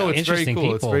want. Yeah, no, it's very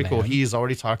cool. It's very cool. Man. He's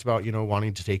already talked about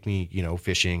wanting to take me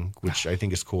fishing, which I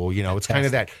think is cool. It's kind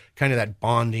of that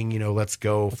bonding. Let's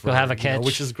go have a catch,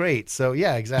 which is great. So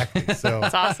yeah, exactly. So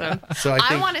that's awesome. So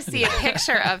I want to see a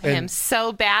picture of him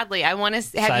so badly. I want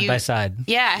to have side by side.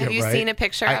 Yeah, have you seen a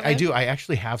picture of him? I do. I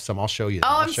actually have some. I'll show you.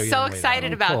 Oh, I'm so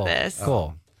excited about this.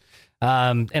 Cool.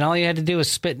 And all you had to do was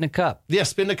spit in a cup. Yeah,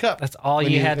 spit in a cup. That's all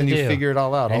you had to do. And you figure it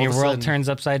all out. And your world turns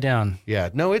upside down.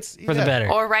 Yeah. No, it's for the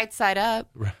better. Or right side up.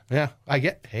 Yeah.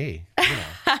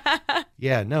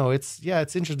 Yeah, no, it's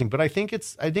interesting. But I think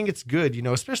it's good,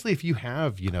 especially if you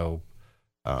have,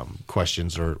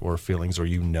 questions or feelings, or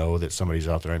that somebody's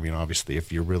out there. I mean, obviously,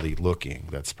 if you're really looking,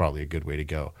 that's probably a good way to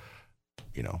go.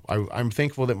 I'm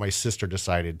thankful that my sister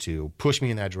decided to push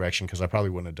me in that direction because I probably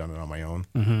wouldn't have done it on my own.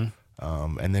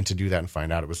 Mm-hmm. And then to do that and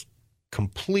find out it was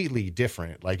completely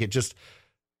different. Like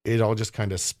it all just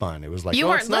kind of spun. It was like,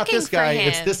 it's not this guy,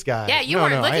 it's this guy. Yeah, you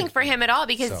weren't looking for him at all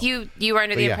because you were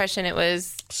under the impression it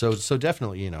was. So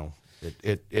definitely,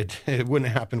 it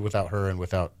wouldn't happen without her and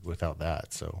without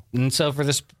that. So for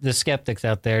the skeptics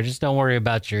out there, just don't worry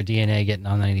about your DNA getting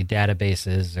on any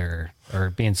databases or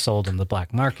being sold in the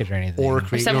black market or anything. Or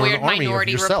create some weird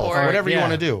minority report, or whatever you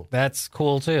want to do. That's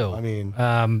cool too. I mean,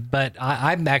 but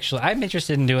I'm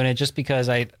interested in doing it just because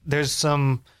there's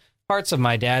some parts of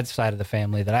my dad's side of the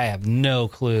family that I have no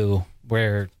clue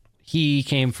where he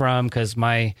came from, because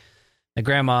my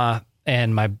grandma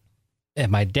and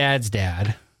my dad's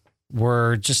dad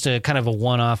were just a kind of a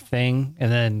one-off thing,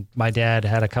 and then my dad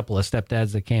had a couple of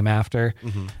stepdads that came after.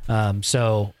 Mm-hmm.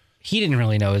 So he didn't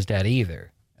really know his dad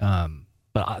either.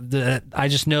 But I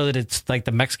just know that it's like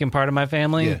the Mexican part of my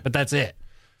family, but that's it.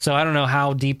 So I don't know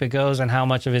how deep it goes and how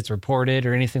much of it's reported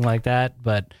or anything like that.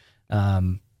 But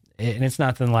and it's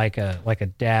nothing like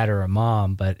a dad or a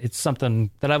mom, but it's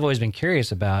something that I've always been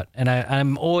curious about, and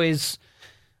I'm always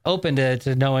open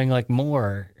to knowing like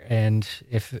more. And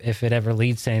if it ever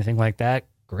leads to anything like that,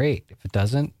 great. If it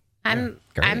doesn't, I'm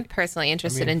personally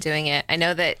interested in doing it. I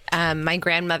know that my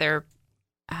grandmother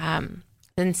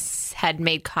had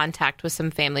made contact with some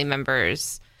family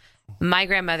members. My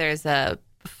grandmother is a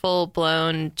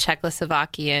full-blown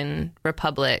Czechoslovakian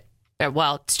Republic.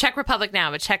 Well, it's Czech Republic now,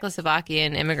 but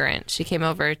Czechoslovakian immigrant. She came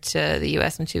over to the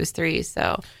U.S. when she was 3.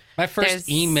 So my first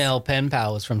email pen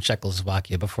pal was from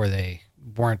Czechoslovakia before they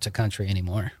weren't a country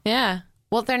anymore. Yeah.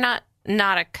 Well, they're not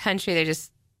a country. They're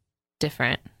just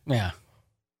different. Yeah.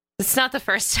 It's not the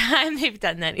first time they've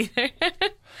done that either.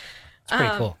 It's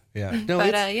pretty cool. Yeah. No,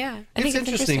 but I think it's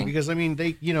interesting because I mean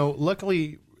they,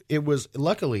 luckily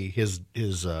his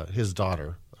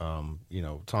daughter.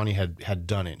 Tanya had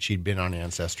done it. She'd been on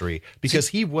Ancestry because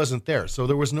he wasn't there. So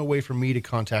there was no way for me to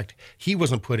contact. He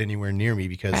wasn't put anywhere near me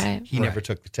because he never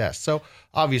took the test. So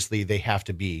obviously they have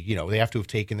to be, they have to have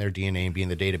taken their DNA and be in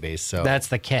the database. So that's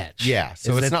the catch. Yeah.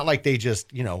 So it's not like they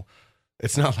just,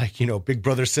 it's not like, Big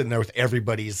Brother's sitting there with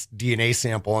everybody's DNA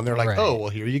sample and they're like, oh, well,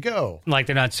 here you go. Like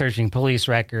they're not searching police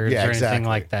records or anything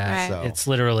like that. Right. So it's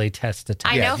literally test to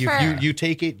test. You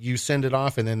take it, you send it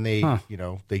off, and then they,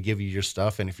 they give you your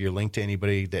stuff. And if you're linked to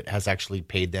anybody that has actually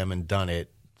paid them and done it,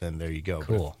 then there you go.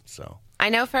 Cool. So I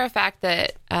know for a fact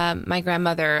that my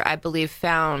grandmother, I believe,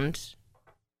 found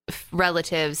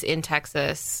relatives in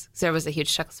Texas. There was a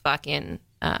huge Czechoslovakian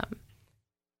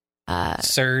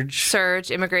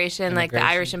surge immigration. Like the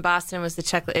Irish in Boston was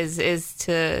is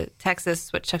to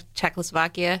Texas what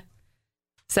Czechoslovakia.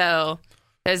 So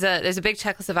there's a big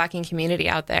Czechoslovakian community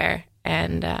out there,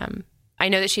 and I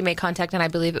know that she made contact, and I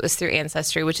believe it was through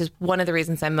Ancestry, which is one of the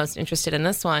reasons I'm most interested in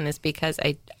this one, is because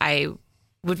I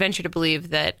would venture to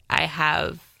believe that I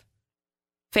have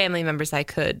family members I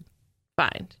could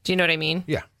find. Do you know what I mean?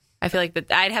 Yeah. I feel like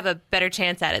that I'd have a better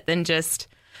chance at it than just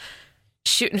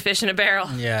shooting fish in a barrel.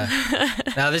 Yeah.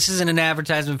 Now, this isn't an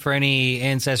advertisement for any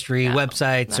Ancestry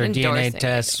websites or DNA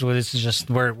tests. Well, this is just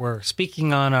we're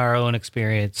speaking on our own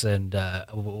experience and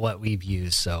what we've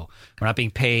used. So we're not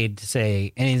being paid to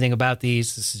say anything about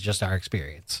these. This is just our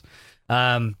experience.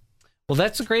 Well,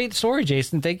 that's a great story,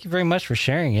 Jason. Thank you very much for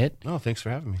sharing it. Oh, thanks for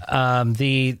having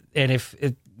me.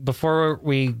 Before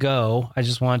we go, I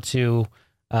just want to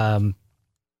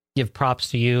give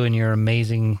props to you and your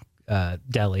amazing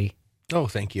deli. Oh,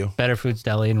 thank you. Better Foods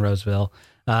Deli in Roseville.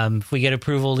 If we get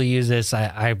approval to use this,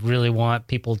 I really want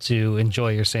people to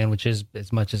enjoy your sandwiches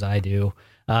as much as I do.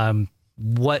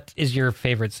 What is your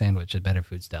favorite sandwich at Better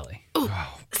Foods Deli? Ooh,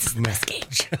 this is the best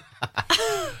gauge.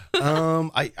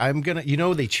 I'm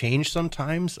gonna, they change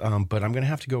sometimes, but I'm gonna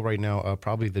have to go right now.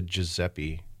 Probably the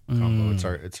Giuseppe combo.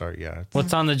 It's our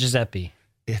What's on the Giuseppe?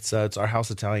 It's our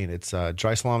house Italian. It's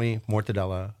dry salami,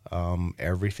 mortadella,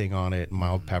 everything on it,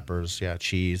 mild peppers,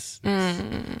 cheese.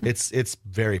 It's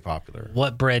very popular.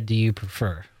 What bread do you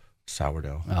prefer?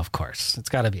 Sourdough. Oh, of course, it's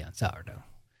got to be on sourdough.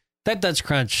 That Dutch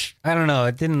Crunch, I don't know.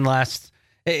 It didn't last.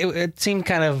 It seemed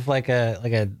kind of like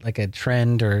a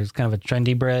trend, or it's kind of a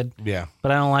trendy bread. Yeah,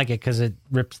 but I don't like it because it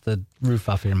rips the roof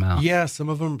off your mouth. Yeah, some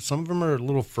of them are a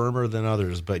little firmer than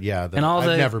others, but I've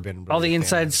never been. All the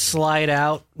insides slide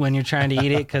out when you're trying to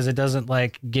eat it because it doesn't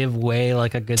give way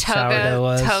like a good sourdough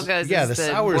was. Togo's the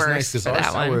sour is nice because our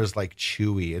sour is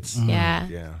chewy. It's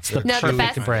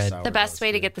the best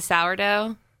way to get the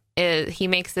sourdough is he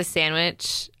makes the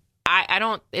sandwich I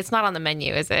don't. It's not on the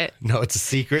menu, is it? No, it's a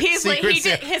secret. His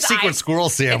secret squirrel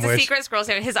sandwich. It's a secret squirrel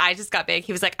sandwich. His eye just got big.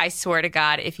 He was like, "I swear to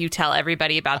God, if you tell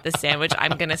everybody about this sandwich,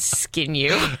 I'm gonna skin you."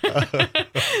 No,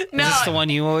 is this the one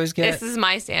you always get? This is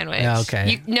my sandwich. Yeah,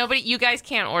 okay. You guys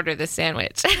can't order this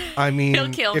sandwich. I mean, he'll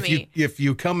kill me. If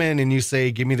you come in and you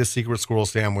say, "Give me the secret squirrel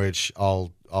sandwich,"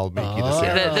 I'll make you the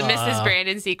sandwich. The Mrs.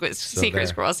 Brandon secret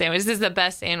squirrel sandwich. This is the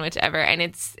best sandwich ever, and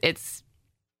it's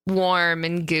warm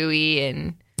and gooey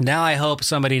and. Now I hope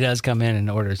somebody does come in and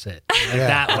orders it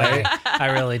that way. I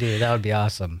really do. That would be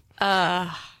awesome.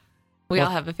 We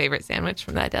all have a favorite sandwich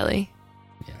from that deli.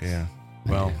 Yes. Yeah.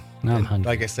 Well, now I'm hungry.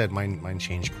 Like I said, mine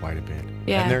changed quite a bit.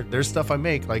 Yeah. And there's stuff I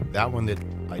make like that one that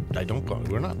I don't.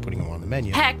 We're not putting them on the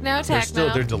menu. Heck no,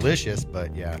 They're delicious,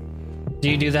 but yeah. Do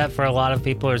you do that for a lot of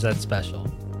people, or is that special?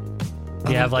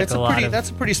 You have like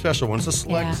That's a pretty special one. It's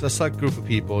a select group of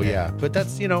people, yeah. But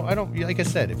that's I don't like I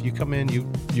said. If you come in,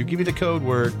 you give me the code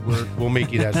word, we'll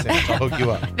make you that sandwich. I'll hook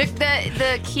you up.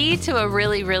 The key to a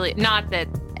really, really, not that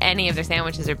any of their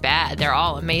sandwiches are bad. They're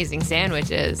all amazing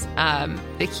sandwiches.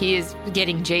 The key is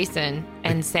getting Jason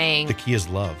and saying... The key is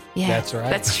love. Yeah, that's right.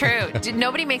 That's true.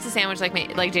 Nobody makes a sandwich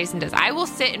like Jason does. I will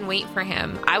sit and wait for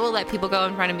him. I will let people go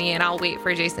in front of me, and I'll wait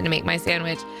for Jason to make my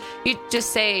sandwich. You just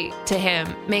say to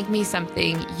him, make me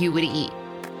something you would eat.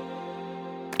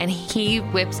 And he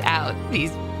whips out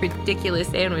these ridiculous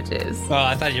sandwiches. Oh,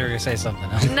 I thought you were going to say something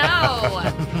else.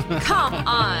 No. Come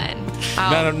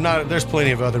on. No, there's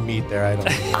plenty of other meat there. I don't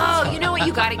know. Oh, you know what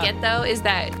you got to get, though, is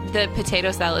that the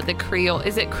potato salad, the Creole.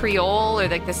 Is it Creole or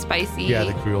like the spicy? Yeah,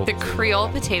 the Creole. The Creole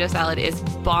potato salad is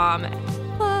bomb.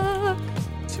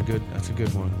 That's a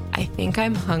good one. I think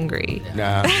I'm hungry.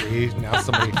 Nah, now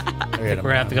somebody... We're going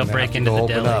to have to go break into the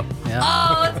deli. Up. Yeah.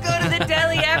 Oh, let's go to the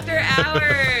deli after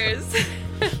hours.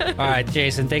 All right,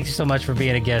 Jason, thank you so much for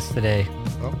being a guest today.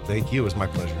 Well, thank you. It was my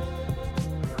pleasure.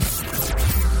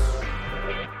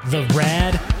 The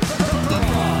RAD